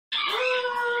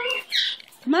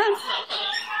Come on.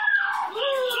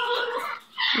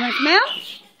 You want to come out?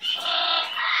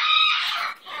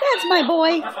 That's my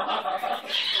boy.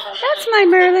 That's my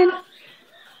Merlin.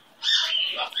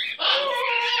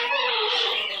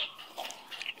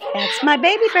 That's my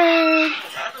baby bird.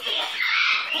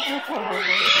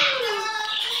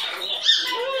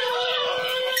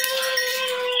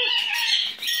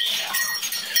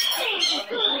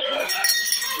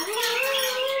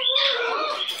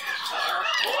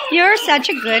 You're such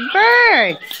a good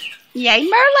bird. Yay,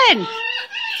 Merlin.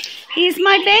 He's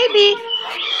my baby.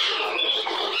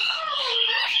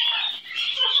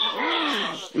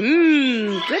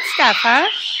 Good stuff, huh?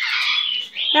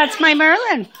 That's my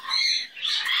Merlin.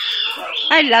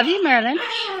 I love you, Merlin.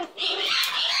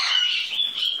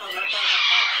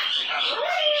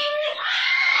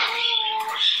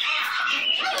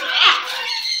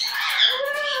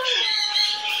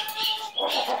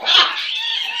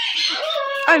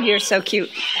 Oh, you're so cute.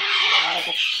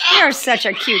 You're such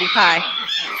a cutie pie.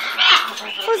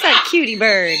 Who's that cutie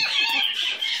bird?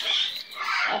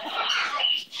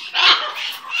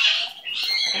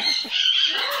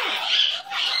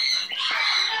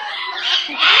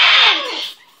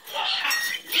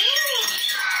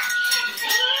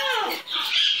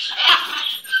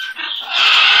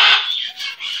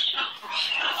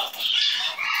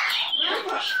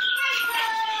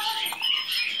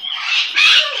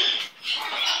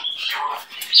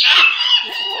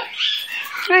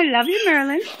 I love you,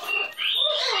 Merlin.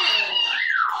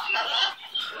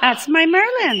 That's my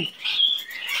Merlin.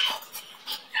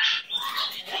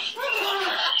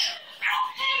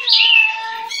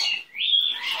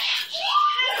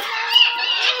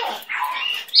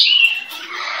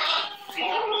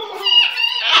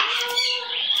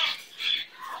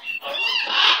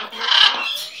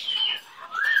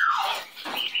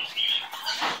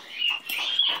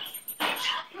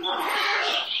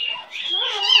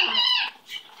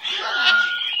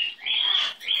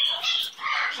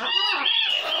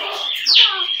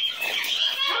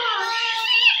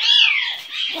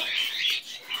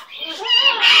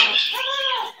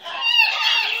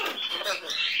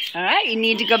 All right, you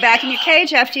need to go back in your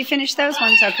cage after you finish those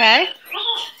ones, okay?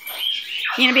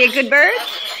 You gonna be a good bird?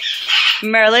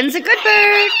 Merlin's a good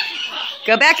bird.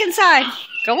 Go back inside.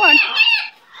 Go on.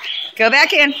 Go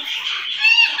back in.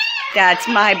 That's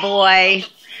my boy.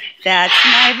 That's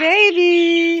my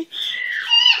baby.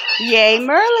 Yay,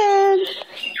 Merlin.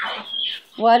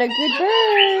 What a good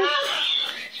bird.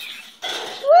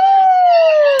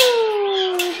 Woo!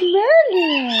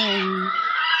 Merlin.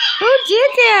 Who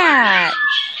did that?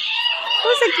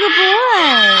 Who's a good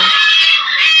boy?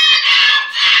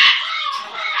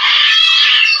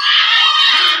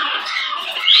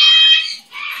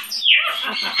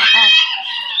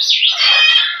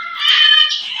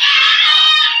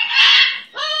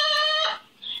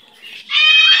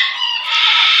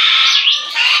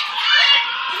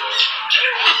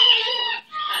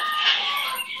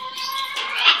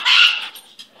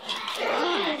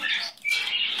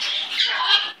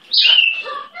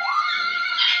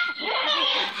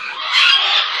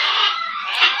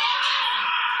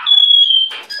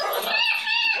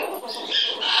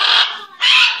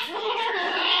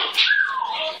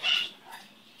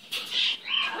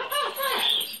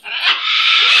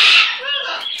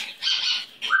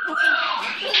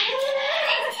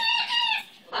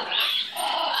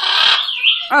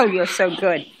 Oh, you're so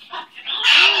good.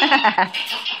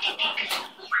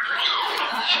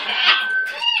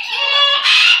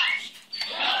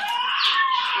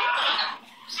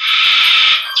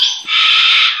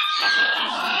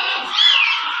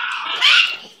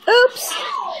 Oops.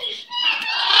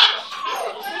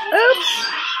 Oops.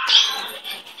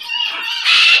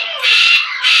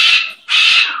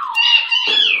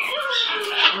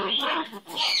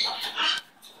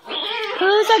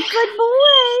 Who's a good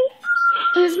boy?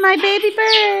 Who's my baby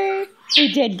bird?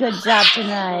 He did good job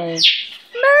tonight.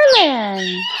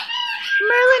 Merlin.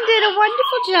 Merlin did a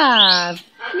wonderful job.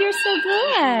 You're so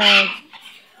good.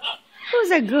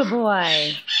 Who's a good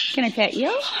boy? Can I pet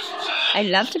you? I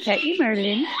love to pet you,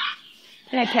 Merlin.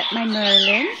 Can I pet my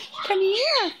Merlin? Come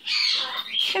here.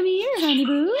 Come here, honey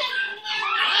boo.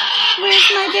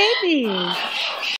 Where's my baby?